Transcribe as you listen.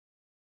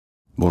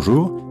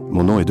Bonjour,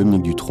 mon nom est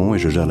Dominique Dutronc et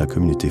je gère la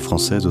communauté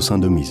française au sein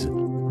d'Omise.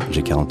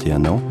 J'ai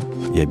 41 ans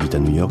et habite à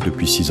New York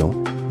depuis 6 ans,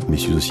 mais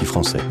suis aussi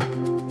français.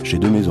 J'ai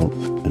 2 maisons,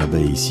 là-bas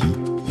et ici,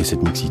 et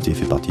cette mixité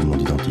fait partie de mon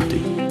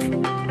identité.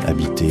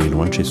 Habiter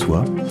loin de chez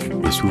soi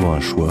est souvent un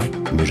choix,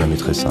 mais jamais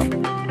très simple.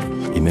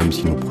 Et même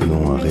si nous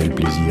prenons un réel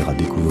plaisir à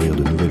découvrir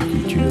de nouvelles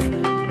cultures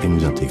et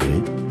nous intégrer,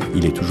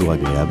 il est toujours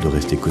agréable de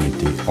rester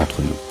connectés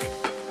entre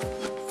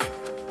nous.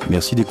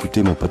 Merci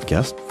d'écouter mon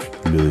podcast,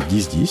 le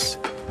 10-10,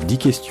 10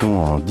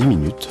 questions en 10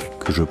 minutes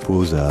que je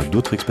pose à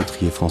d'autres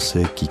expatriés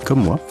français qui,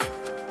 comme moi,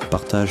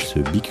 partagent ce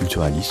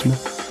biculturalisme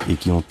et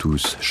qui ont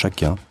tous,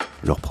 chacun,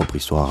 leur propre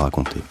histoire à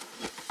raconter.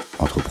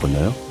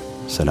 Entrepreneurs,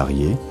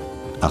 salariés,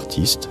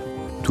 artistes,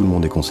 tout le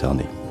monde est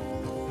concerné.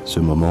 Ce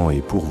moment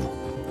est pour vous.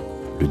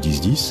 Le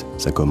 10-10,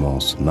 ça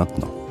commence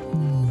maintenant.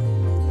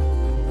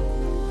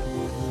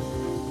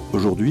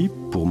 Aujourd'hui,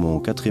 pour mon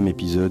 4e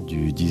épisode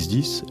du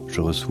 10-10, je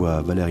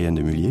reçois Valérie-Anne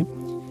Demulier.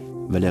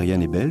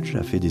 Valérie-Anne est belge,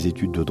 a fait des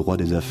études de droit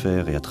des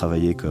affaires et a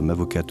travaillé comme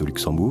avocate au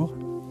Luxembourg.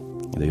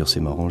 Et d'ailleurs,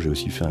 c'est marrant, j'ai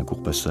aussi fait un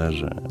court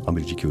passage en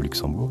Belgique et au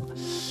Luxembourg.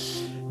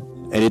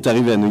 Elle est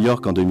arrivée à New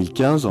York en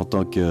 2015 en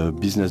tant que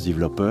business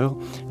developer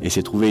et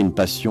s'est trouvée une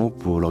passion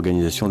pour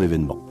l'organisation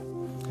d'événements.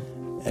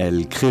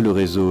 Elle crée le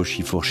réseau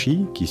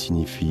She4She, qui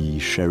signifie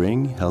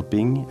Sharing,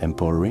 Helping,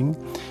 Empowering,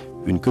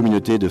 une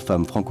communauté de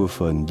femmes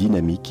francophones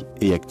dynamiques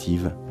et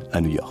actives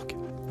à New York.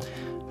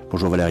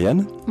 Bonjour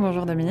Valérie-Anne.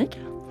 Bonjour Dominique.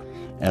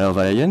 Alors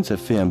Valérie-Anne, ça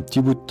fait un petit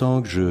bout de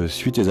temps que je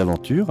suis tes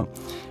aventures.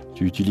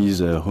 Tu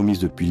utilises Homies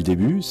depuis le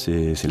début,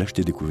 c'est là que je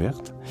t'ai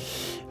découverte.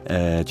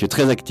 Tu es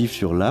très active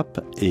sur l'app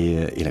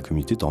et la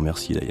communauté t'en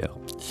remercie d'ailleurs.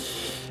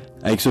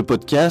 Avec ce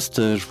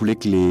podcast, je voulais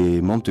que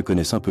les membres te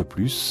connaissent un peu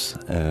plus.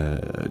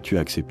 Tu as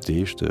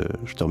accepté,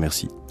 je te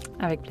remercie.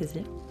 Avec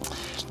plaisir.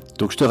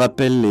 Donc je te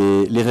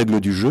rappelle les règles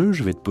du jeu.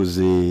 Je vais te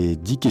poser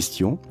 10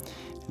 questions.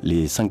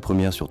 Les 5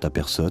 premières sur ta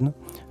personne,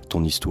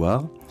 ton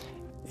histoire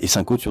et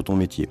 5 autres sur ton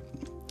métier.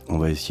 On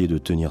va essayer de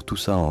tenir tout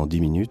ça en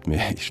 10 minutes, mais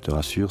je te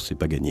rassure, c'est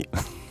pas gagné.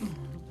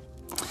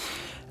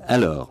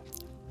 Alors,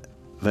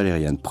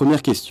 Valérie-Anne,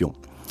 première question.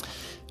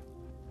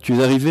 Tu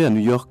es arrivée à New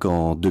York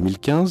en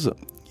 2015,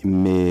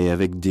 mais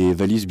avec des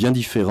valises bien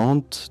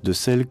différentes de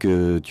celles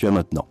que tu as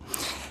maintenant.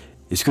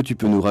 Est-ce que tu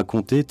peux nous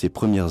raconter tes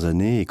premières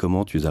années et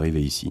comment tu es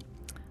arrivée ici ?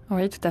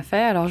 Oui, tout à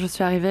fait. Alors, je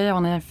suis arrivée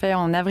en effet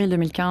en avril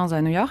 2015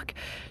 à New York.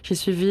 J'ai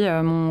suivi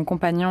mon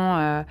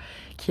compagnon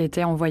qui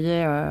était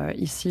envoyé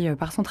ici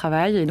par son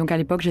travail. Et donc, à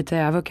l'époque, j'étais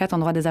avocate en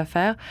droit des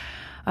affaires.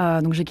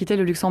 Donc, j'ai quitté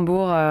le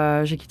Luxembourg,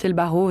 j'ai quitté le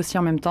barreau aussi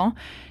en même temps.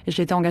 Et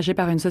j'ai été engagée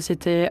par une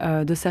société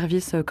de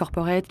services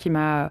corporate qui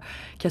a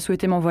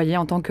souhaité m'envoyer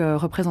en tant que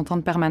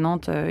représentante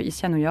permanente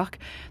ici à New York.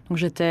 Donc,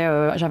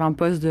 j'avais un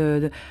poste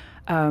de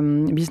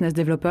business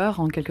developer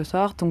en quelque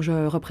sorte. Donc,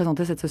 je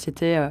représentais cette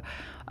société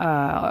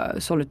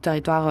sur le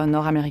territoire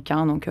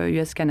nord-américain, donc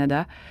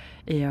US-Canada.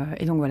 Et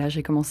donc, voilà,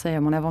 j'ai commencé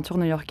mon aventure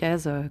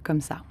new-yorkaise comme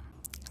ça.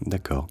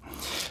 D'accord.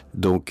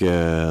 Donc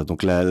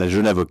la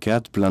jeune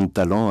avocate, plein de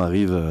talent,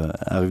 arrive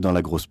dans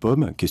la grosse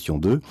pomme. Question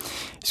 2.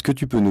 Est-ce que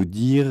tu peux nous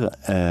dire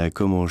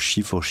comment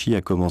She4She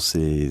a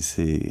commencé ?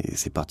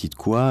 C'est parti de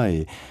quoi ?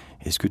 Et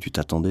est-ce que tu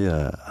t'attendais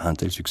à un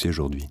tel succès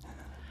aujourd'hui ?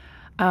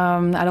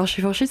 Alors,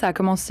 She4She, ça a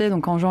commencé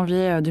donc, en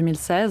janvier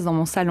 2016 dans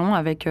mon salon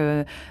avec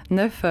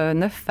 9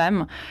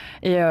 femmes.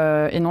 Et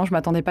non, je ne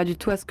m'attendais pas du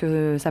tout à ce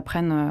que ça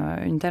prenne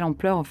une telle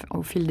ampleur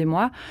au fil des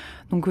mois.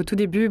 Donc, au tout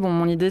début,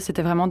 mon idée,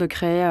 c'était vraiment de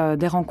créer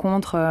des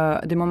rencontres,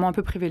 des moments un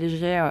peu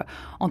privilégiés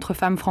entre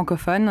femmes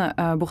francophones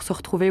pour se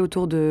retrouver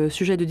autour de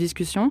sujets de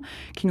discussion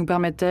qui nous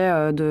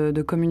permettaient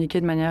de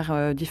communiquer de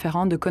manière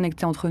différente, de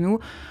connecter entre nous,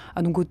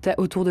 donc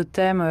autour de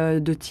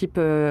thèmes de type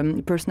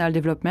personal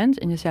development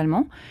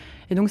initialement.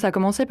 Et donc, ça a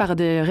commencé par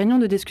des réunions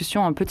de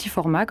discussion en petit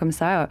format, comme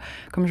ça,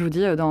 comme je vous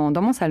dis, dans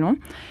mon salon.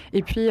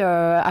 Et puis,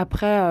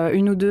 après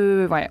une ou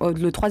deux,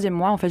 le 3e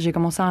mois, en fait, j'ai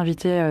commencé à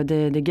inviter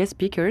des guest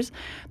speakers,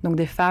 donc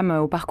des femmes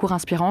au parcours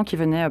inspirant qui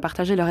venaient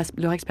partager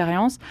leur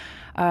expérience,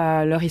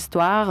 leur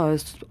histoire,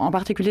 en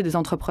particulier des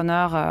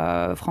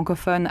entrepreneurs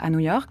francophones à New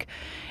York.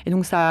 Et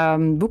donc, ça a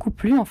beaucoup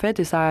plu, en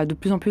fait, et ça a de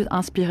plus en plus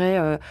inspiré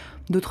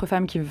d'autres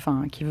femmes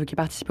qui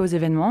participaient aux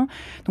événements.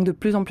 Donc, de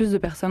plus en plus de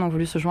personnes ont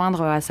voulu se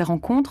joindre à ces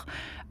rencontres.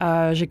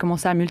 J'ai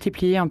commencé à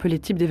multiplier un peu les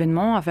types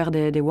d'événements, à faire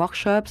des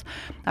workshops,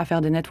 à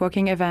faire des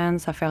networking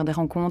events, à faire des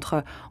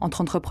rencontres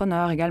entre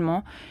entrepreneurs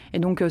également. Et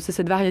donc, c'est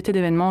cette variété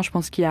d'événements, je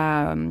pense, qui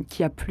a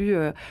plu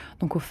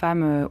donc aux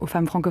femmes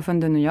francophones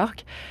de New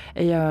York.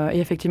 Et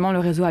effectivement, le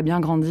réseau a bien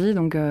grandi.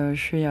 Donc, je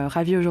suis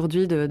ravie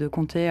aujourd'hui de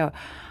compter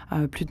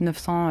plus de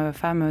 900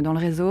 femmes dans le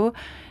réseau.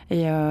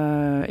 Et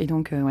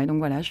donc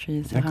voilà,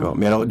 c'est D'accord. vraiment...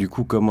 Mais alors, du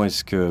coup, comment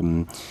est-ce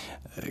que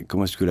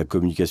la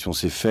communication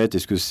s'est faite ?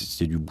 Est-ce que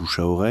c'est du bouche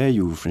à oreille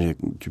ou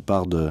tu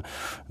pars de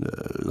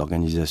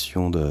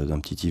l'organisation d'un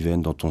petit event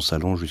dans ton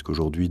salon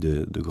jusqu'aujourd'hui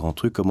de grands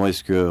trucs ? Comment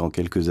est-ce qu'en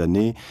quelques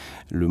années,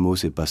 le mot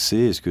s'est passé ?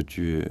 Est-ce que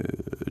tu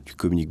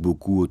communiques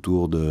beaucoup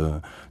autour de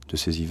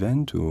ces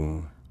events ou...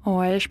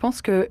 Ouais, je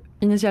pense que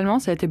initialement,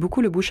 ça a été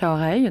beaucoup le bouche à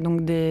oreille,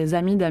 donc des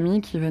amis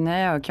d'amis qui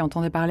venaient, qui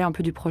entendaient parler un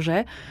peu du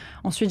projet.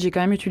 Ensuite, j'ai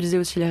quand même utilisé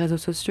aussi les réseaux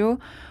sociaux,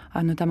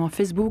 notamment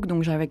Facebook.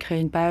 Donc, j'avais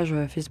créé une page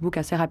Facebook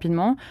assez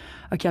rapidement,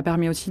 qui a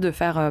permis aussi de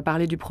faire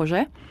parler du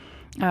projet.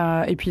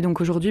 Et puis donc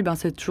aujourd'hui,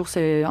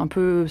 c'est un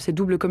peu ces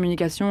doubles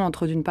communications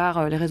entre d'une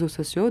part les réseaux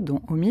sociaux,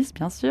 dont Omis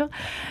bien sûr,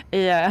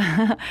 et,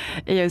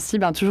 et aussi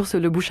toujours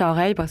le bouche à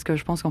oreille, parce que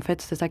je pense qu'en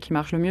fait c'est ça qui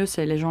marche le mieux,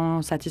 c'est les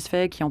gens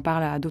satisfaits qui en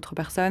parlent à d'autres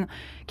personnes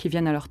qui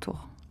viennent à leur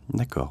tour.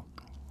 D'accord,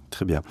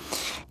 très bien.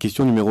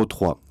 Question numéro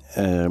 3.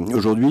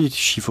 Aujourd'hui,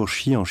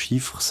 She4She en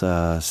chiffres,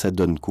 ça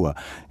donne quoi?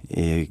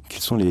 Et quelles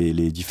sont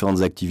les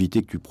différentes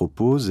activités que tu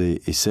proposes et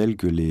celles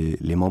que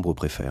les membres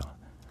préfèrent?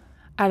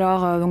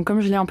 Alors, donc, comme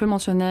je l'ai un peu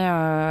mentionné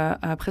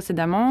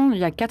précédemment, il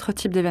y a 4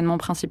 types d'événements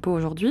principaux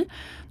aujourd'hui.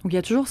 Donc, il y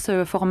a toujours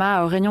ce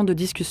format réunion de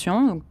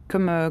discussion,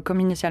 donc, comme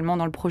initialement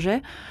dans le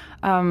projet.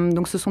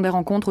 Donc, ce sont des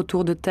rencontres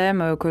autour de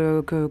thèmes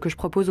que je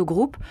propose au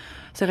groupe.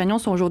 Ces réunions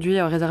sont aujourd'hui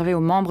réservées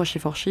aux membres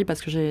She4She,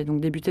 parce que j'ai donc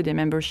débuté des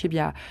memberships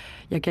il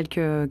y a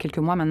quelques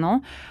mois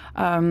maintenant.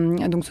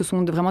 Donc, ce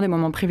sont vraiment des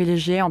moments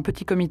privilégiés en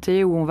petit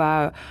comité où on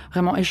va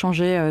vraiment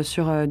échanger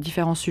sur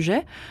différents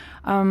sujets.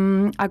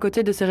 À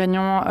côté de ces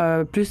réunions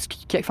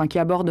qui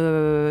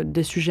abordent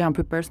des sujets un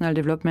peu personal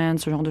development,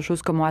 ce genre de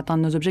choses, comment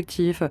atteindre nos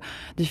objectifs,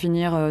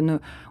 définir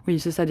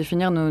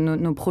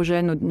nos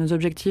projets, nos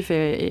objectifs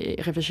et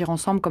réfléchir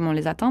ensemble comment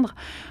les atteindre.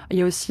 Il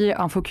y a aussi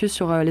un focus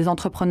sur les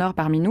entrepreneurs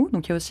parmi nous.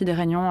 Donc, il y a aussi des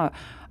réunions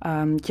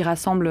qui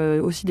rassemblent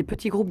aussi des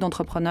petits groupes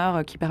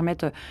d'entrepreneurs qui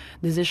permettent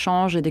des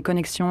échanges et des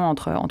connexions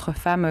entre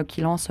femmes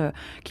qui lancent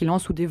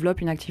ou développent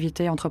une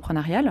activité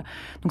entrepreneuriale.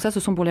 Donc ça, ce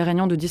sont pour les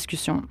réunions de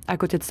discussion. À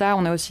côté de ça,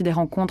 on a aussi des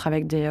rencontres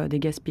avec des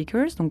guest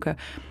speakers, donc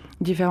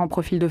différents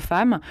profils de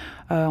femmes.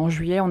 En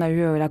juillet, on a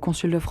eu la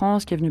consul de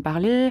France qui est venue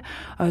parler.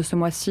 Ce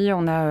mois-ci,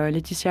 on a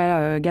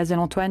Laetitia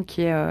Gazelle-Antoine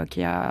qui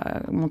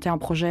a monté un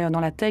projet dans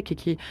la tech et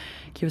qui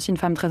est aussi une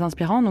femme très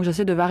inspirante. Donc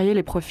j'essaie de varier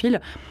les profils.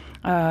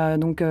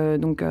 Donc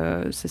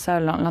c'est ça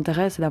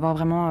l'intérêt, c'est d'avoir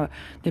vraiment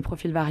des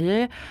profils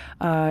variés.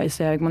 Et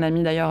c'est avec mon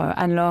amie d'ailleurs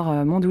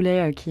Anne-Laure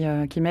Mondoulet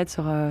qui m'aide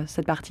sur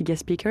cette partie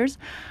guest speakers.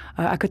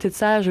 À côté de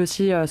ça, j'ai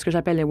aussi ce que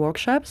j'appelle les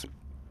workshops,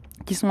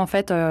 qui sont en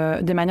fait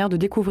des manières de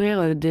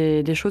découvrir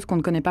des choses qu'on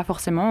ne connaît pas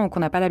forcément ou qu'on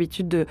n'a pas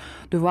l'habitude de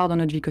voir dans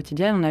notre vie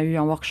quotidienne. On a eu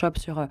un workshop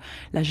sur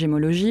la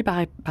gémologie, par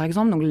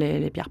exemple, donc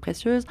les pierres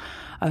précieuses,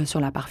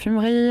 sur la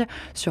parfumerie,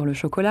 sur le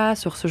chocolat,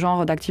 sur ce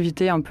genre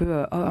d'activités un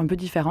peu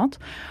différentes.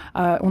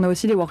 On a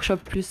aussi des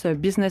workshops plus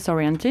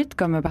business-oriented,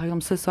 comme par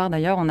exemple ce soir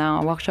d'ailleurs, on a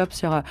un workshop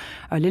sur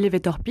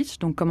l'elevator pitch,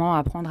 donc comment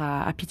apprendre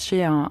à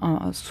pitcher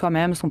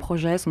soi-même, son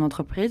projet, son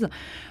entreprise.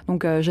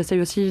 Donc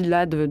j'essaye aussi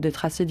là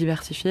d'être assez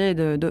diversifiée et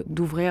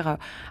d'ouvrir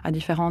à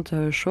différentes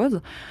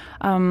choses.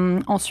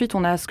 Ensuite,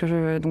 on a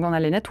on a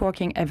les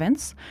networking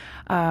events,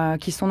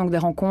 qui sont donc des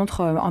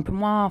rencontres un peu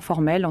moins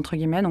formelles, entre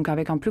guillemets, donc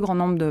avec un plus grand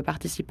nombre de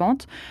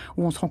participantes,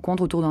 où on se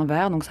rencontre autour d'un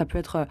verre. Donc ça peut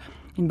être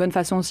une bonne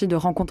façon aussi de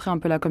rencontrer un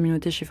peu la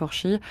communauté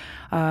She4She,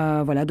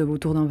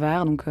 autour d'un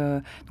verre. Donc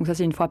ça,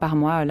 c'est une fois par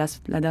mois,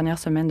 la dernière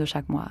semaine de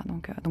chaque mois.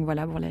 Donc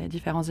voilà pour les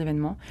différents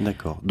événements.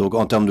 D'accord. Donc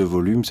en termes de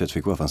volume, ça te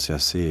fait quoi? Enfin,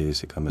 c'est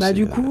quand même assez...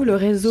 Du coup, le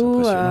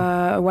réseau,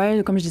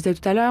 comme je disais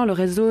tout à l'heure, le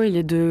réseau, il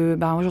est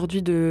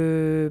aujourd'hui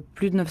de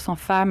plus de 900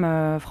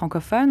 femmes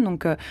francophones.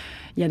 Donc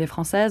il y a des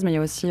Françaises, mais il y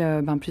a aussi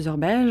plusieurs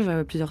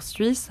Belges, plusieurs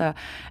Suisses.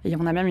 Et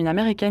on a même une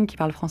Américaine qui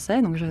parle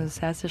français, donc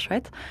c'est assez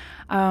chouette.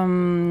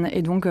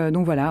 Et donc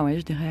voilà,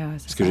 je dirais...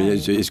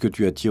 Est-ce que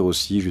tu attires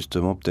aussi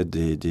justement peut-être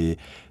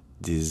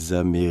des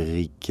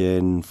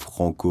Américaines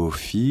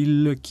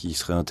francophiles qui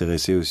seraient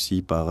intéressées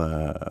aussi par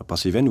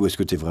ces événements, ou est-ce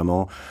que tu es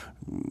vraiment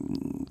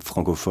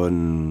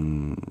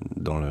francophone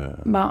dans le...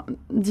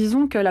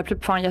 Disons que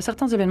il y a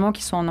certains événements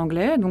qui sont en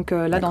anglais, donc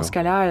là, dans ce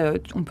cas-là,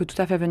 on peut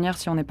tout à fait venir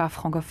si on n'est pas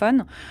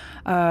francophone.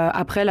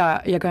 Après,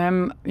 là, il y a quand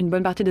même une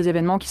bonne partie des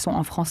événements qui sont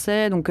en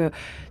français, donc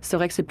c'est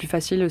vrai que c'est plus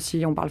facile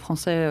si on parle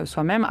français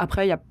soi-même.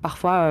 Après, il y a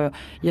parfois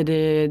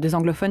des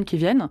anglophones qui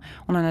viennent.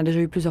 On en a déjà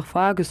eu plusieurs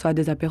fois, que ce soit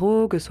des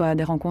apéros, que ce soit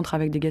des rencontres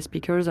avec des guest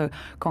speakers,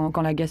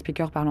 quand la guest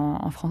speaker parle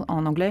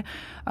en anglais.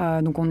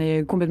 Donc on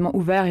est complètement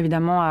ouvert,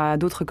 évidemment, à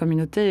d'autres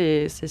communautés,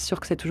 et c'est sûr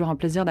que c'est toujours un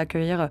plaisir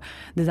d'accueillir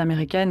des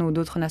Américaines ou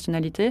d'autres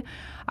nationalités.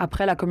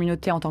 Après, la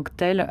communauté en tant que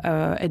telle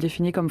est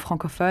définie comme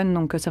francophone,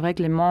 donc c'est vrai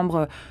que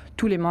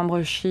tous les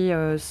membres She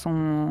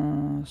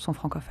sont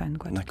francophones.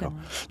 D'accord.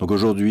 Donc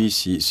aujourd'hui,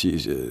 si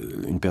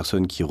une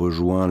personne qui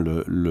rejoint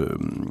le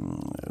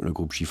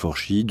groupe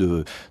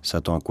She4She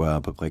s'attend à quoi?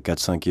 À peu près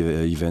 4-5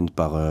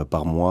 events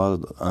par mois,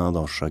 un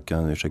dans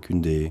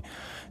chacune des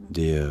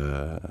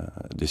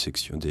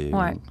sections, des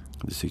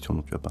sections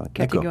dont tu as parlé.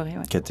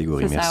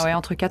 Catégories, c'est merci. Ça,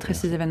 entre 4 et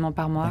 6 événements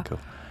par mois. D'accord.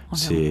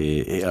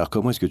 Et alors,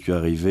 comment est-ce que tu es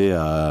arrivé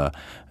à...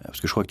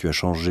 Parce que je crois que tu as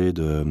changé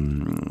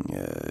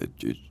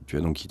tu as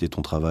donc quitté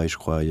ton travail, je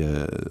crois,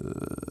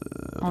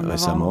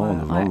 récemment, en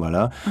novembre,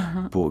 voilà.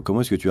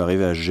 Comment est-ce que tu es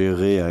arrivé à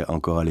gérer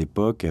encore à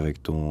l'époque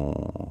avec ton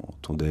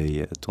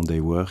day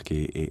work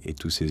et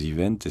tous ces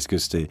events? Est-ce que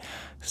c'était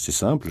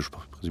simple? Je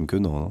présume que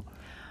non.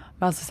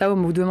 C'est ça, au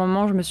bout d'un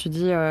moment, je me suis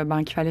dit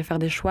qu'il fallait faire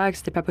des choix, que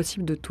c'était pas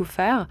possible de tout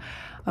faire.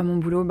 Mon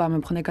boulot me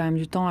prenait quand même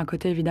du temps à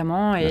côté,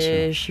 évidemment,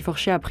 et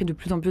She4She a pris de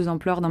plus en plus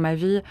d'ampleur dans ma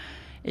vie.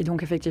 Et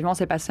donc, effectivement,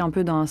 c'est passé un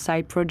peu d'un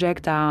side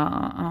project à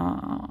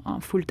un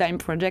full-time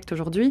project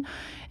aujourd'hui.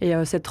 Et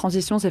cette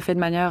transition s'est faite de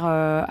manière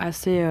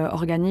assez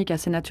organique,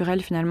 assez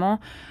naturelle, finalement.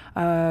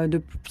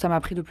 Ça m'a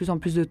pris de plus en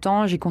plus de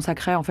temps. J'y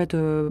consacrais, en fait,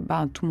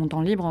 tout mon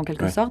temps libre, en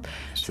quelque sorte.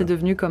 C'est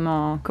devenu comme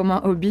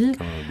un hobby.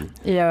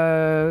 Et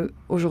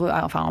aujourd'hui,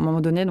 à un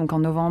moment donné, donc en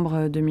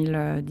novembre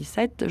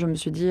 2017, je me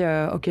suis dit,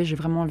 OK, j'ai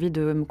vraiment envie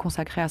de me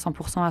consacrer à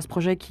 100% à ce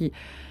projet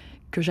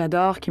que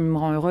j'adore, qui me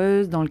rend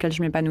heureuse, dans lequel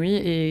je m'épanouis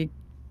et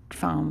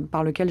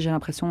par lequel j'ai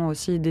l'impression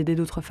aussi d'aider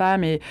d'autres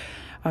femmes et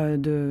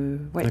de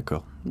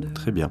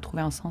très bien.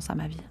 Trouver un sens à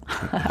ma vie.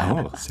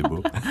 C'est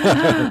beau.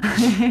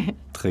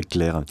 Très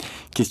clair.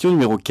 Question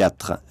numéro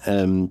 4.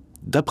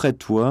 D'après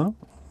toi,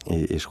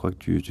 et je crois que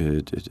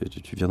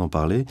tu viens d'en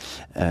parler,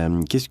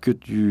 qu'est-ce que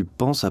tu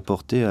penses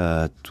apporter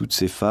à toutes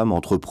ces femmes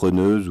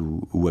entrepreneuses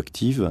ou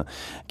actives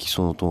qui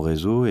sont dans ton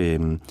réseau et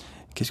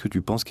qu'est-ce que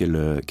tu penses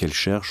qu'elles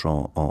cherchent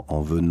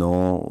en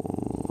venant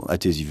à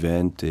tes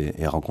events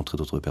et à rencontrer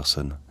d'autres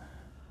personnes ?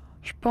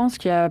 Je pense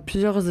qu'il y a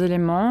plusieurs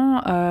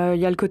éléments. Il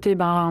y a le côté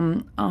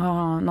un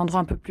endroit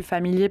un peu plus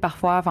familier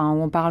parfois, où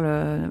on parle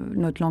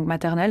notre langue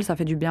maternelle, ça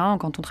fait du bien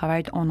quand on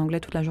travaille en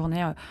anglais toute la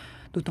journée,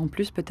 d'autant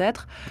plus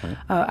peut-être. Ouais.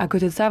 À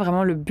côté de ça,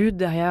 vraiment le but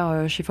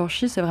derrière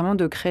She4She, c'est vraiment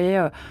de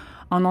créer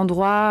un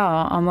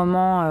endroit, un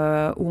moment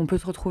où on peut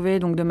se retrouver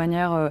donc de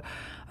manière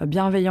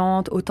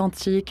bienveillante,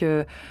 authentique,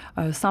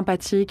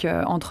 sympathique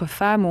entre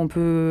femmes, où on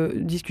peut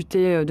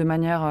discuter de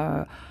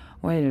manière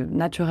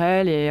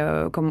naturelle et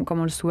comme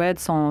on le souhaite,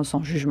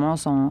 sans jugement,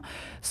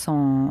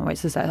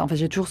 c'est ça. En fait,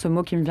 j'ai toujours ce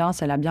mot qui me vient,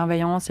 c'est la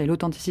bienveillance et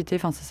l'authenticité.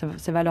 C'est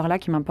ces valeurs-là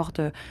qui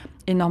m'importent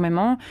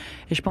énormément.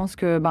 Et je pense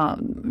que,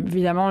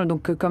 évidemment,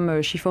 donc comme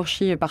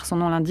She4She par son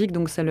nom l'indique,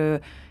 donc c'est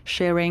le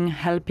sharing,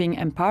 helping,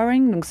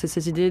 empowering. Donc c'est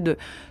ces idées de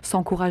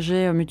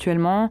s'encourager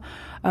mutuellement,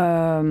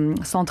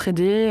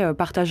 s'entraider,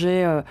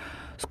 partager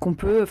ce qu'on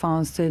peut,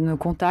 c'est nos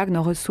contacts,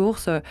 nos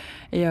ressources,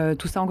 et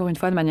tout ça, encore une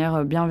fois, de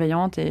manière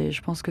bienveillante. Et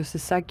je pense que c'est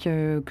ça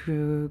que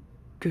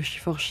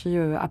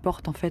She4She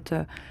apporte, en fait,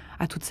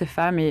 à toutes ces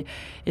femmes. Et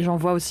j'en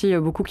vois aussi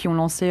beaucoup qui ont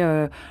lancé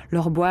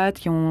leur boîte,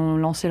 qui ont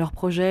lancé leur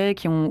projet,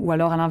 ou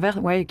alors à l'inverse,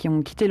 qui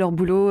ont quitté leur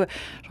boulot.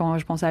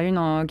 Je pense à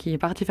une qui est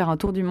partie faire un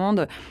tour du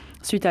monde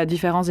suite à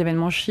différents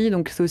événements She.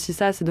 Donc c'est aussi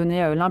ça, c'est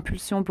donner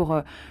l'impulsion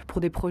pour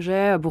des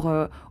projets, pour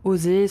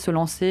oser se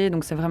lancer.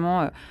 Donc c'est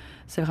vraiment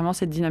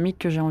cette dynamique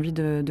que j'ai envie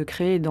de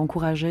créer et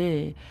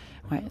d'encourager et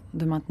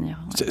de maintenir.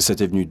 Ça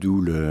t'est venu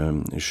d'où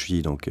le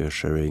She, donc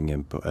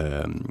sharing,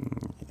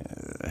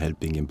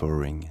 helping,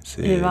 empowering?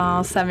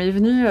 Ça m'est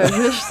venu,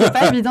 c'est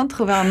pas évident de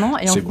trouver un nom.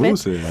 Et c'est beau,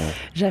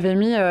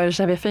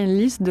 j'avais fait une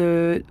liste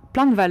de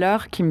plein de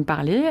valeurs qui me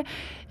parlaient.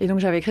 Et donc,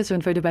 j'avais écrit sur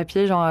une feuille de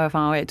papier,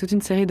 toute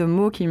une série de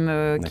mots qui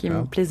me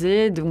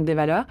plaisaient, donc des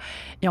valeurs.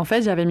 Et en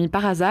fait, j'avais mis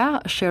par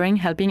hasard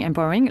sharing, helping,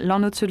 empowering,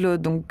 l'un au-dessus de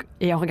l'autre. Donc,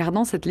 et en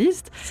regardant cette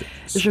liste,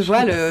 je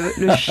vois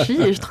le She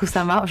et je trouve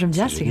ça marrant. Je me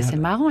dis, c'est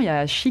marrant, il y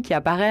a She qui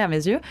apparaît à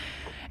mes yeux.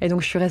 Et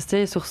donc, je suis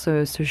restée sur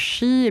ce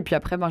She. Et puis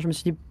après, je me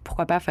suis dit,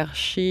 pourquoi pas faire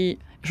She.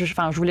 Je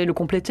voulais le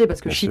compléter parce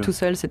que She tout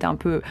seul, c'était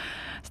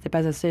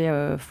pas assez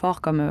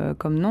fort comme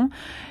nom.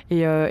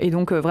 Et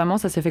donc, vraiment,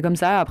 ça s'est fait comme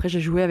ça. Après,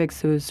 j'ai joué avec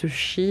ce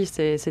She,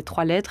 ces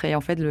 3 lettres. Et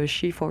en fait, le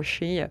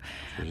She4She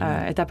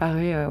est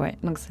apparu.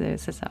 Donc, c'est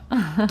ça.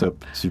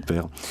 Top,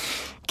 super.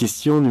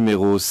 Question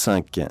numéro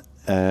 5.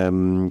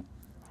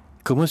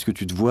 Comment est-ce que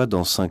tu te vois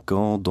dans 5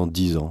 ans, dans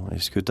 10 ans?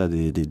 Est-ce que tu as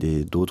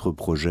d'autres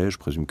projets? Je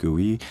présume que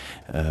oui,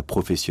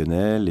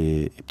 professionnels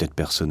et peut-être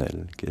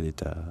personnels. Quel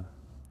est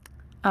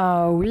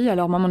oui,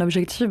 alors moi, mon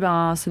objectif,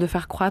 c'est de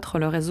faire croître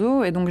le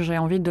réseau. Et donc, j'ai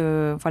envie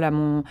de... Voilà,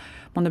 mon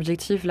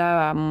objectif,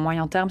 là, à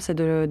moyen terme, c'est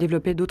de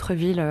développer d'autres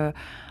villes,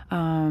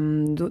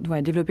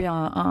 développer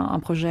un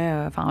projet,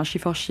 un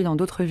She4She dans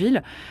d'autres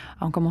villes,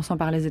 en commençant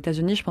par les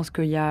États-Unis. Je pense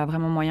qu'il y a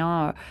vraiment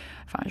moyen...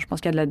 je pense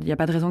qu'il y a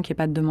pas de raison qu'il n'y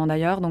ait pas de demande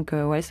ailleurs. Donc,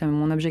 c'est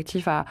mon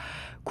objectif à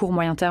court,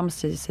 moyen terme,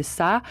 c'est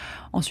ça.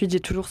 Ensuite,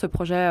 j'ai toujours ce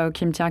projet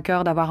qui me tient à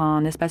cœur d'avoir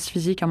un espace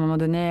physique à un moment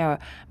donné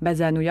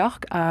basé à New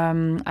York,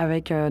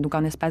 avec donc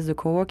un espace de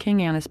coworking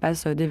et un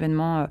espace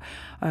d'événements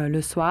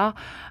le soir.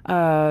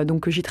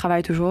 Donc, j'y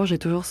travaille toujours. J'ai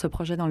toujours ce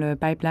projet dans le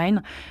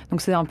pipeline.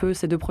 Donc, c'est un peu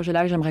ces 2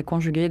 projets-là que j'aimerais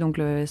conjuguer. Donc,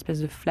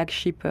 l'espèce de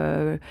flagship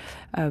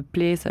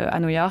place à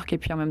New York et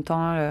puis en même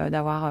temps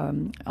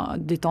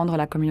d'étendre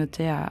la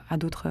communauté à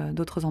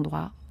d'autres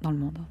endroits dans le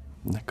monde.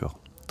 D'accord,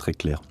 très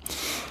clair.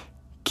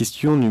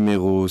 Question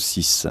numéro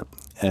 6.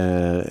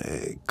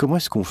 Comment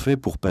est-ce qu'on fait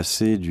pour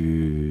passer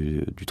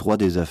du droit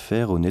des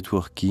affaires au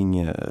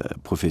networking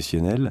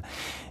professionnel?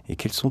 Et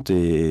quels sont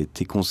tes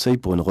conseils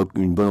pour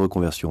une bonne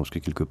reconversion? Parce que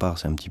quelque part,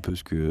 c'est un petit peu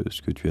ce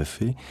que tu as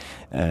fait.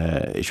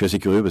 Et je suis assez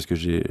curieux parce que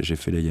j'ai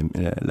fait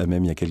la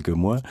même il y a quelques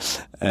mois.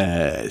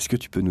 Est-ce que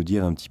tu peux nous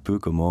dire un petit peu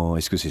comment...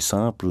 Est-ce que c'est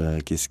simple?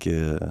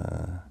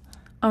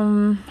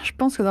 Je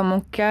pense que dans mon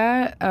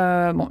cas,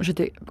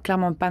 j'étais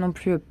clairement pas non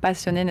plus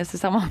passionnée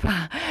nécessairement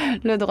par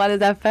le droit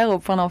des affaires au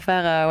point d'en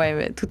faire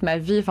toute ma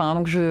vie. Enfin,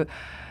 donc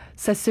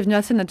ça s'est venu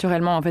assez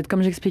naturellement en fait.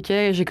 Comme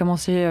j'expliquais, j'ai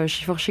commencé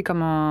She4She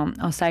comme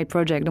un side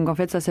project. Donc en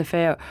fait, ça s'est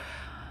fait.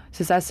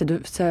 Ça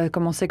a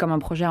commencé comme un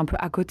projet un peu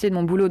à côté de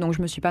mon boulot, donc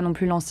je me suis pas non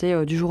plus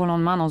lancée du jour au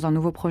lendemain dans un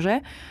nouveau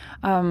projet.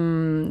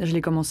 Je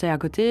l'ai commencé à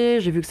côté,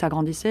 j'ai vu que ça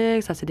grandissait,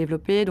 que ça s'est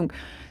développé, donc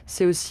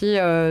c'est aussi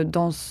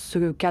dans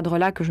ce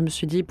cadre-là que je me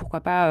suis dit pourquoi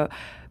pas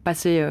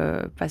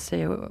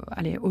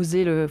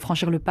oser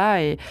franchir le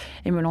pas et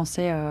me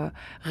lancer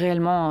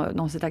réellement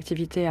dans cette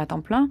activité à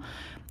temps plein.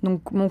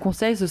 Donc mon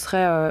conseil, ce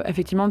serait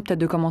effectivement peut-être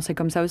de commencer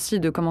comme ça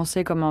aussi, de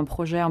commencer comme un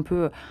projet un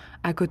peu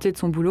à côté de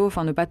son boulot,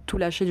 enfin ne pas tout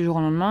lâcher du jour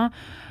au lendemain,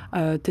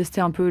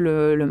 tester un peu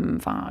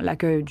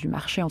l'accueil du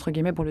marché, entre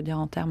guillemets, pour le dire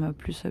en termes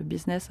plus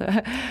business.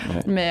 Ouais.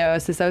 Mais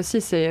c'est ça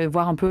aussi, c'est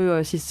voir un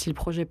peu si le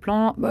projet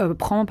prend,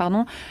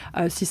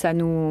 si ça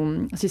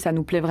nous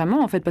plaît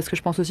vraiment, en fait, parce que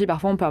je pense aussi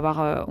parfois on peut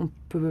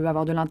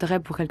avoir de l'intérêt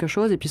pour quelque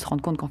chose et puis se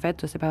rendre compte qu'en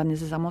fait c'est pas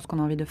nécessairement ce qu'on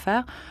a envie de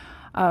faire.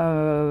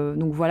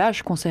 Donc voilà,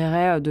 je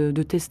conseillerais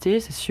de tester,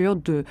 c'est sûr,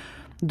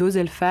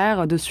 d'oser le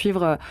faire, de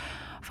suivre.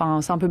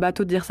 Enfin, c'est un peu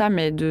bateau de dire ça,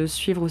 mais de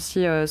suivre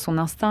aussi son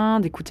instinct,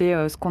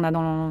 d'écouter ce qu'on a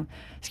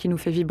ce qui nous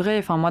fait vibrer.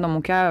 Enfin, moi, dans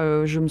mon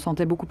cas, je me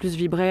sentais beaucoup plus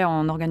vibrer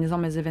en organisant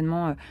mes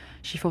événements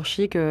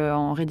She4She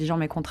qu'en rédigeant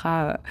mes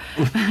contrats,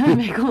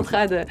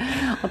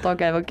 en tant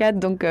qu'avocate.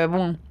 Donc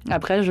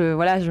après,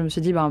 je me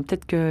suis dit,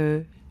 peut-être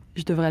que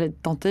je devrais le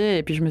tenter.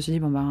 Et puis je me suis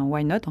dit,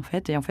 why not en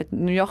fait. Et en fait,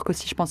 New York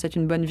aussi, je pense, est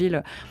une bonne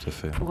ville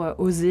pour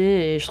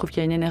oser. Et je trouve qu'il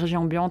y a une énergie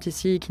ambiante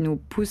ici qui nous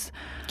pousse,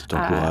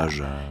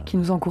 qui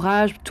nous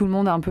encourage. Tout le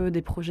monde a un peu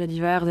des projets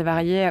divers et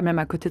variés, même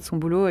à côté de son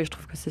boulot. Et je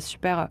trouve que c'est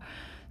super,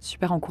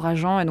 super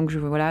encourageant. Et donc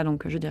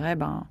je dirais,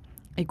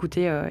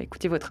 écoutez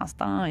votre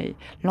instinct et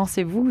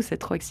lancez-vous. C'est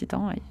trop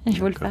excitant et il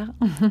faut le faire.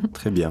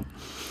 Très bien.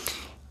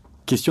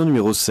 Question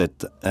numéro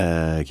 7, qui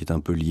est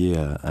un peu liée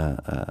à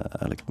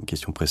la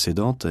question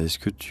précédente. Est-ce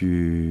que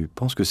tu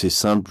penses que c'est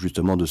simple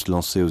justement de se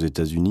lancer aux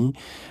États-Unis,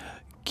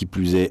 qui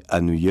plus est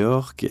à New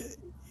York,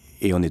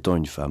 et en étant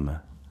une femme ?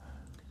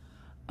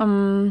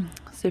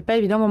 C'est pas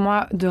évident pour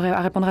moi de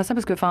répondre à ça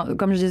parce que,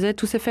 comme je disais,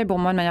 tout s'est fait pour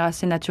moi de manière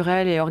assez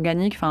naturelle et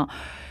organique.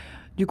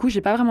 Du coup,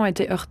 j'ai pas vraiment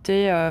été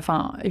heurtée.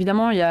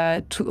 Évidemment,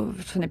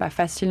 ce n'est pas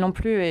facile non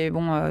plus et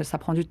ça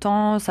prend du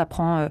temps, ça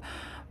prend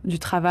du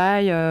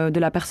travail, de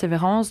la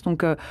persévérance.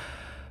 Donc,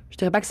 je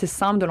dirais pas que c'est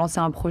simple de lancer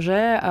un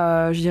projet.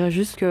 Je dirais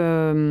juste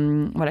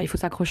que, il faut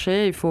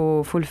s'accrocher, il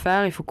faut le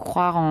faire, il faut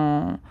croire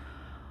en...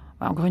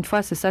 Encore une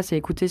fois, c'est ça, c'est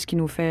écouter ce qui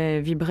nous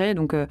fait vibrer.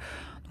 Donc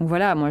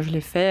voilà, moi, je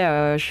l'ai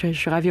fait. Je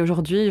suis ravie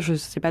aujourd'hui. Je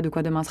sais pas de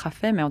quoi demain sera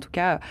fait, mais en tout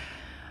cas,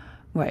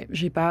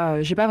 j'ai pas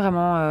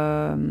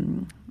vraiment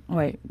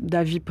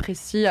d'avis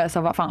précis à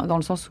savoir, dans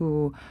le sens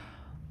où,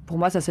 pour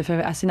moi, ça s'est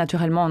fait assez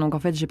naturellement. Donc, en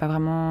fait, j'ai pas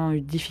vraiment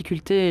eu de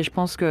difficultés. Et je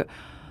pense que,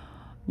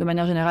 de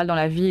manière générale, dans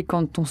la vie,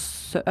 quand on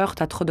se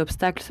heurte à trop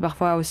d'obstacles, c'est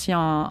parfois aussi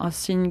un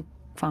signe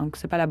que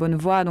c'est pas la bonne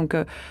voie. Donc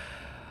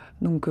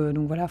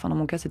voilà, dans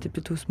mon cas, c'était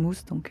plutôt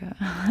smooth.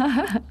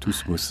 Tout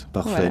smooth,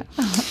 parfait.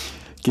 Voilà.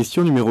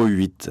 Question numéro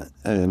 8.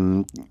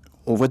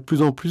 On voit de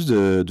plus en plus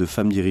de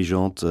femmes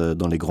dirigeantes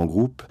dans les grands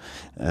groupes.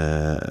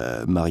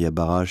 Maria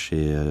Barra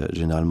chez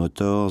General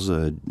Motors,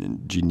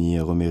 Ginny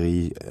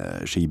Romery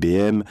chez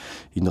IBM,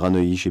 Indra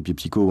Nooyi chez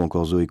PepsiCo ou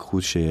encore Zoé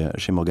Cruz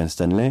chez Morgan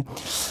Stanley.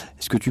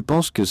 Est-ce que tu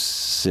penses que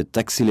cette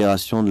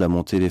accélération de la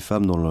montée des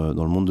femmes dans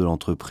le monde de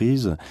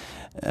l'entreprise,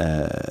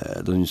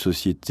 dans une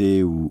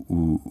société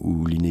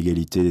où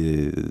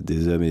l'inégalité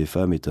des hommes et des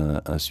femmes est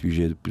un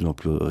sujet de plus en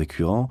plus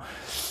récurrent,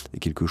 est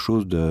quelque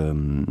chose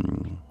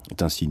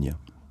est un signe?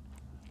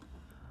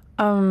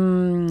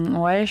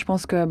 Je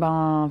pense que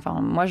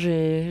moi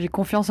j'ai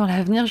confiance en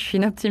l'avenir, je suis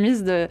une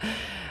optimiste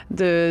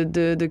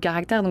de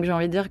caractère, donc j'ai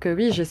envie de dire que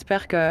oui,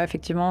 j'espère que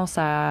effectivement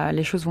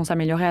les choses vont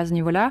s'améliorer à ce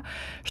niveau-là.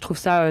 Je trouve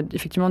ça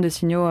effectivement des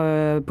signaux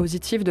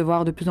positifs de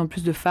voir de plus en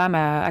plus de femmes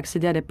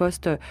accéder à des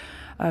postes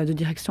de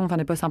direction,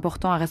 des postes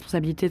importants à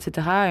responsabilité,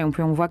 etc. Et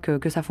on voit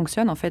que ça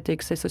fonctionne en fait et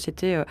que ces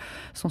sociétés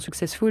sont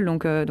successful.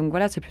 Donc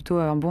voilà, c'est plutôt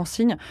un bon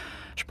signe.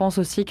 Je pense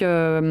aussi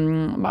que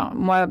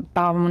moi,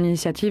 par mon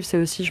initiative, c'est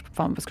aussi,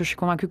 parce que je suis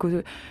convaincue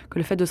que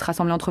le fait de se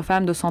rassembler entre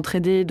femmes, de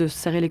s'entraider, de se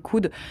serrer les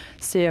coudes,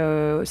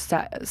 ça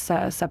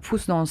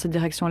pousse dans cette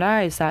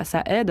direction-là et ça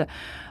aide.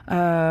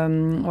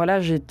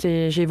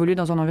 J'ai évolué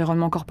dans un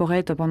environnement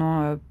corporate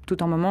pendant tout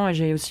un moment et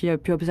j'ai aussi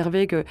pu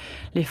observer que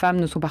les femmes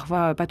ne sont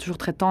parfois pas toujours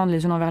très tendres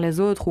les unes envers les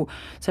autres ou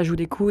ça joue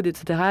des coudes,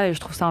 etc. Et je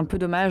trouve ça un peu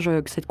dommage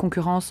que cette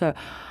concurrence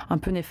un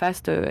peu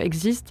néfaste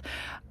existe.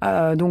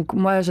 Donc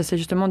moi, j'essaie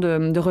justement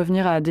de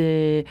revenir à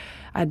de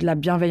la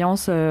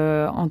bienveillance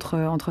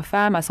entre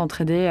femmes, à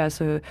s'entraider, à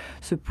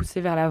se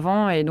pousser vers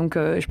l'avant. Et donc,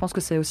 je pense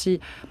que c'est aussi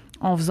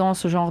en faisant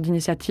ce genre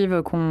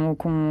d'initiative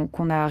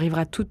qu'on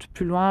arrivera toutes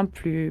plus loin,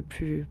 plus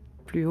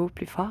haut,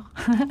 plus fort.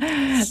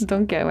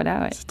 Donc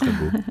voilà. Ouais. C'est très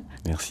beau.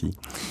 Merci.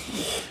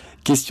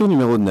 Question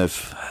numéro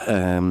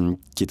 9,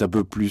 qui est un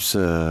peu plus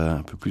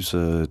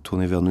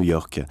tournée vers New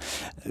York.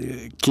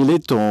 Quel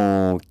est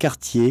ton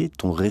quartier,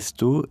 ton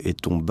resto et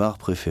ton bar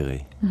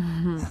préféré?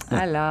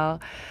 Alors,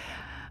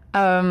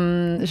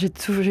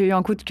 j'ai eu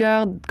un coup de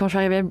cœur quand je suis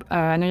arrivée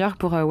à New York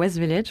pour West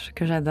Village,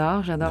 que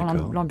j'adore. J'adore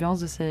l'ambiance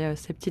de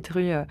ces petites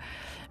rues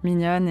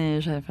mignonnes et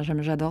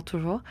j'adore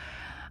toujours.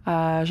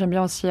 J'aime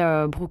bien aussi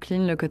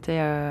Brooklyn, le côté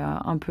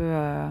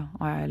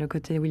le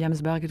côté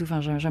Williamsburg et tout.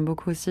 Enfin, j'aime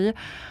beaucoup aussi.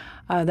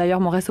 D'ailleurs,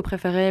 mon resto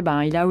préféré,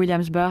 il est à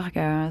Williamsburg.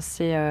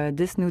 C'est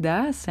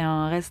Desnuda. C'est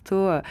un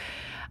resto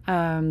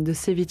de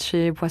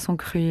ceviche, poisson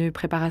cru,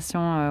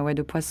 préparation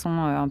de poisson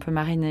un peu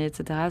mariné,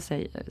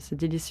 etc. C'est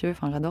délicieux.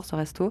 Enfin, j'adore ce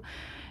resto.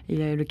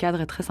 Le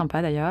cadre est très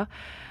sympa d'ailleurs.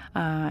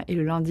 Et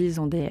le lundi,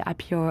 ils ont des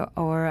happy hour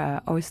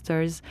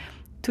oysters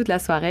toute la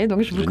soirée,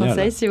 donc je vous le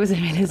conseille si vous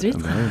aimez les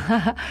huîtres.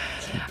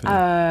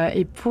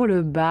 Et pour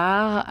le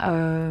bar,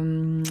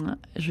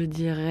 je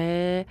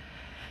dirais,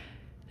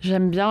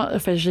 j'aime bien,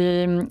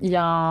 il y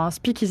a un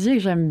speakeasy que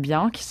j'aime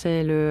bien, qui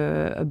c'est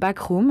le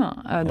Backroom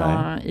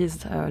dans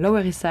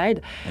Lower East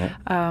Side.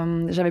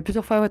 J'avais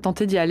plusieurs fois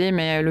tenté d'y aller,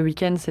 mais le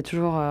week-end c'est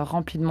toujours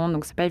rempli de monde,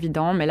 donc c'est pas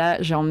évident. Mais là,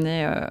 j'ai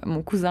emmené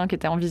mon cousin qui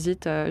était en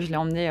visite, je l'ai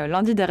emmené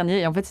lundi dernier,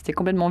 et en fait c'était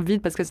complètement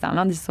vide parce que c'était un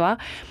lundi soir.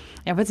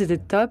 Et en fait, c'était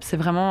top. C'est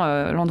vraiment,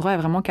 l'endroit est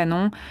vraiment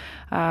canon.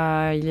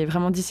 Il est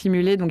vraiment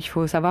dissimulé, donc il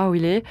faut savoir où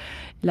il est.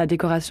 La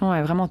décoration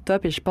est vraiment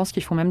top et je pense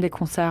qu'ils font même des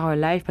concerts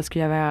live parce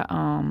qu'il y avait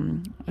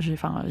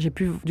j'ai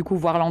pu du coup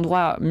voir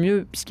l'endroit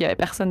mieux puisqu'il y avait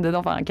personne dedans,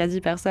 enfin quasi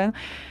personne.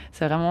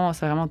 C'est vraiment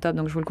top.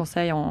 Donc je vous le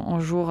conseille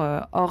en jour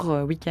hors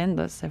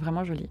week-end. C'est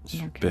vraiment joli.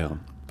 Super. Donc,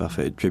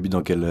 parfait. Tu habites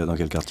dans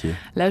quel quartier?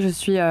 Là, je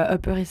suis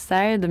Upper East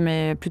Side,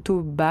 mais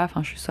plutôt bas.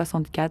 Enfin, je suis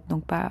 64,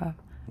 donc pas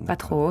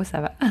trop haut,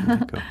 ça va.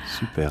 D'accord,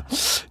 super.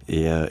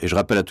 Et je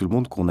rappelle à tout le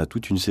monde qu'on a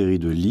toute une série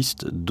de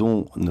listes,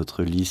 dont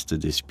notre liste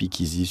des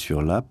speakeasy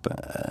sur l'app,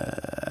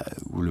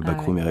 où le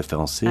backroom est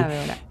référencé.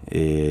 Voilà.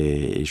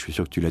 Et je suis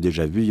sûr que tu l'as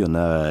déjà vu, il y en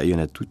a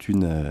toute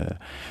une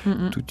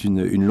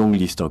longue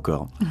liste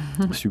encore.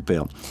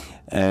 Super.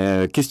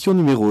 Question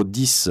numéro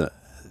 10.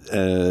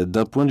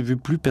 D'un point de vue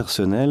plus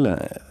personnel,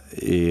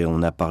 et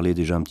on a parlé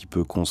déjà un petit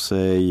peu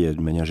conseils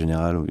de manière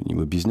générale au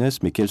niveau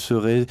business, mais quels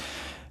seraient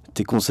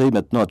tes conseils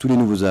maintenant à tous les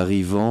nouveaux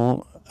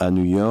arrivants à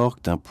New York,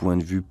 d'un point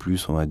de vue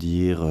plus, on va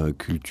dire,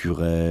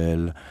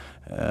 culturel,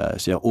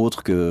 c'est-à-dire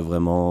autre que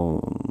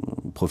vraiment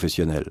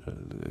professionnel,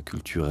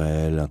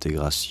 culturel,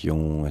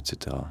 intégration,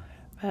 etc.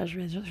 Je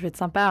vais être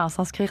sympa à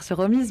s'inscrire sur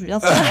Remise, bien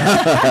sûr.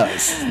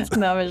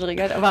 Non, mais je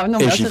rigole. Enfin, non,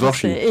 et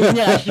Chiforchi. Et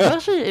venir à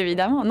Chiforchi,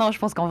 évidemment. Non, je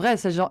pense qu'en vrai,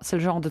 c'est le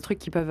genre de trucs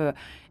qui peuvent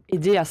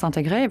aider à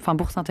s'intégrer, enfin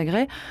pour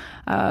s'intégrer.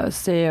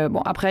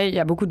 Après, il y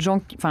a beaucoup de gens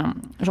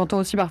j'entends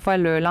aussi parfois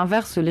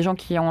l'inverse, les gens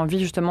qui ont envie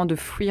justement de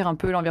fuir un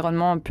peu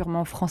l'environnement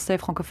purement français,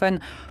 francophone,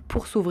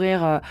 pour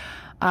s'ouvrir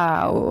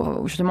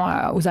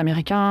aux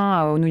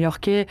Américains, aux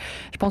New-Yorkais.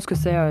 Je pense que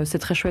c'est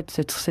très chouette,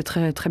 c'est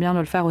très, très bien de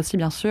le faire aussi,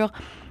 bien sûr.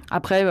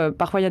 Après,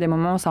 parfois, il y a des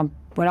moments,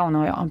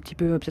 on est un petit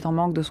peu peut-être en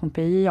manque de son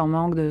pays, en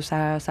manque de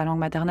sa langue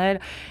maternelle.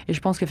 Et je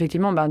pense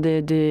qu'effectivement,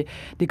 des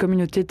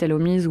communautés telles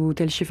Omise ou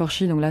telles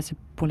Chiforchi, donc là, c'est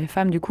pour les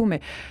femmes du coup,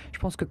 mais je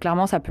pense que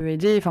clairement, ça peut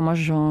aider. Enfin, moi,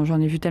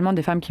 j'en ai vu tellement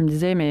des femmes qui me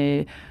disaient,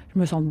 mais je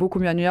me sens beaucoup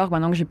mieux à New York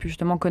maintenant que j'ai pu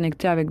justement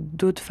connecter avec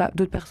d'autres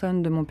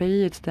personnes de mon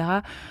pays, etc.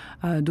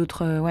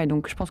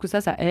 Donc je pense que ça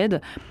aide.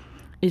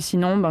 Et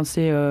sinon,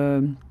 c'est...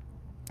 je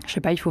sais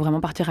pas, il faut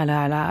vraiment partir à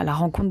la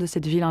rencontre de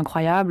cette ville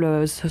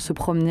incroyable, se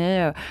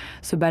promener,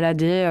 se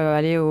balader,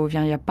 aller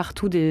il y a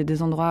partout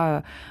des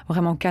endroits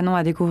vraiment canons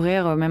à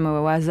découvrir, même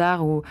au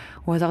hasard ou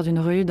au hasard d'une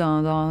rue,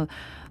 dans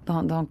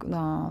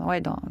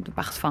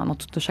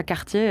tout chaque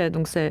quartier.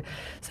 Donc c'est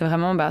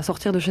vraiment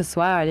sortir de chez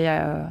soi, aller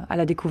à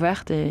la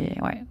découverte et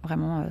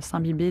vraiment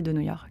s'imbiber de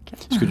New York.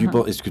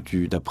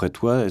 D'après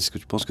toi, est-ce que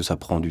tu penses que ça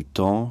prend du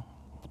temps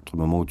entre le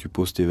moment où tu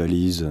poses tes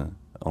valises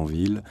en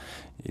ville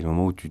et le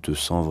moment où tu te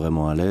sens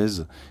vraiment à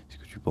l'aise? Est-ce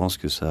que tu penses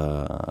que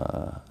ça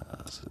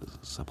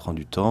prend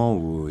du temps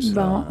ou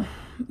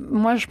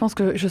moi, je pense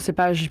que, je sais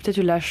pas, j'ai peut-être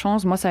eu de la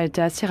chance. Moi, ça a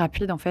été assez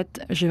rapide, en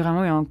fait. J'ai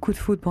vraiment eu un coup de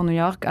foudre pour New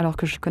York, alors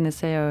que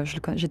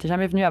j'étais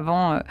jamais venue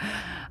avant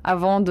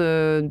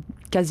de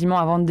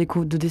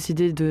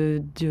décider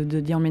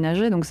d'y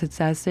emménager. Donc,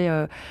 c'est assez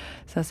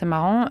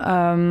marrant.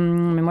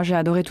 Mais moi, j'ai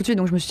adoré tout de suite,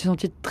 donc je me suis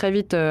sentie très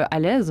vite à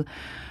l'aise.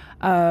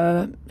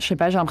 Je sais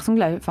pas, j'ai l'impression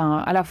que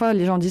à la fois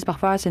les gens disent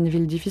parfois c'est une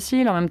ville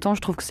difficile, en même temps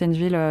je trouve que c'est une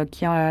ville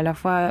qui est à la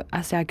fois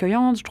assez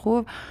accueillante, je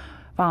trouve.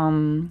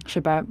 Je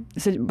sais pas.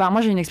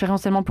 Moi j'ai une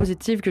expérience tellement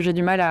positive que j'ai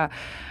du mal à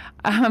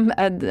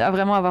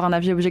vraiment avoir un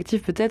avis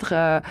objectif peut-être.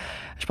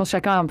 Je pense que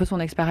chacun a un peu son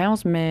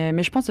expérience,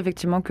 mais je pense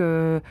effectivement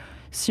que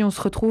si on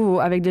se retrouve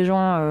avec des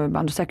gens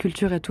de sa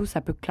culture et tout,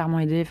 ça peut clairement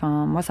aider.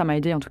 Moi ça m'a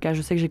aidé en tout cas.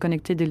 Je sais que j'ai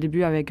connecté dès le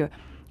début avec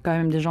quand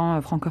même des gens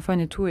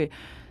francophones et tout, et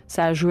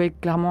ça a joué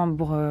clairement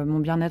pour mon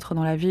bien-être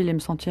dans la ville et me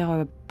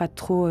sentir pas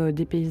trop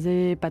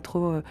dépaysée, pas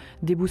trop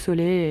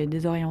déboussolée et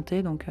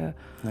désorientée. Donc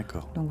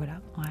voilà.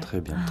 Ouais.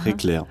 Très bien, très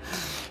clair.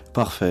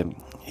 Parfait.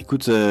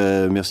 Écoute,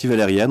 merci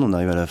Valérie-Anne. On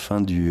arrive à la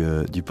fin du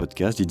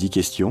podcast, des 10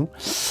 questions.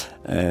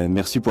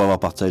 Merci pour avoir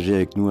partagé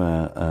avec nous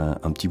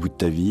un petit bout de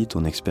ta vie,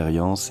 ton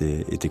expérience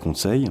et tes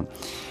conseils.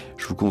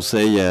 Je vous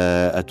conseille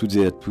à toutes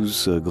et à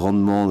tous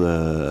grandement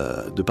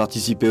de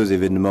participer aux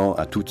événements,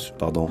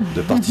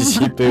 de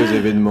participer aux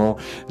événements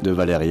de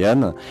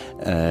Valérie-Anne,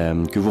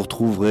 que vous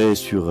retrouverez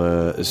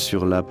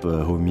sur l'app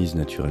Homies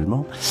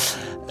naturellement.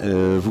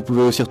 Vous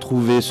pouvez aussi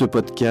retrouver ce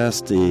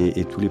podcast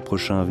et tous les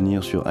prochains à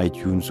venir sur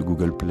iTunes,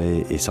 Google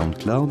Play et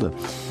SoundCloud.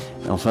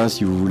 Enfin,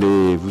 si vous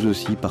voulez vous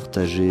aussi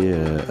partager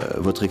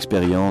votre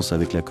expérience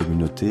avec la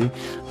communauté,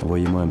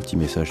 envoyez-moi un petit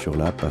message sur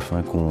l'app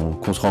afin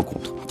qu'on se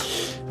rencontre.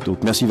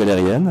 Donc merci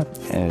Valérie-Anne,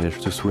 je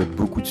te souhaite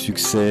beaucoup de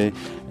succès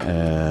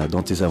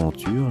dans tes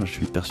aventures. Je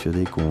suis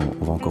persuadé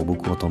qu'on va encore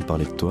beaucoup entendre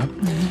parler de toi.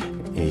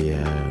 Et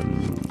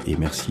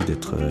merci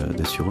d'être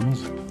sur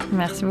Homies.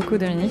 Merci beaucoup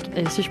Dominique.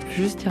 Et si je peux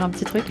juste dire un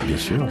petit truc. Bien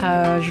sûr.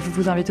 Je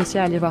vous invite aussi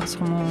à aller voir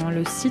sur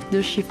le site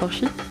de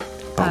She4She.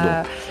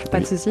 Pas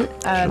de souci.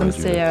 Donc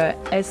c'est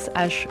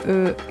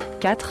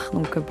SHE4,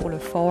 donc pour le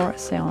 4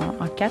 c'est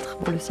un 4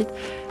 pour le site.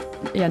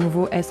 Et à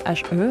nouveau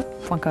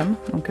SHE.com,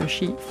 donc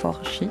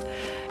She4She.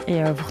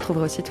 Et vous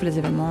retrouverez aussi tous les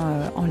événements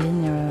en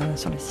ligne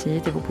sur le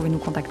site. Et vous pouvez nous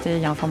contacter,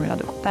 il y a un formulaire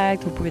de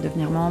contact, vous pouvez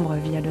devenir membre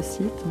via le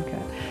site.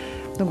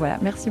 Donc voilà,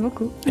 merci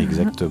beaucoup.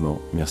 Exactement,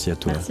 merci à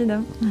toi. Merci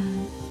Dom.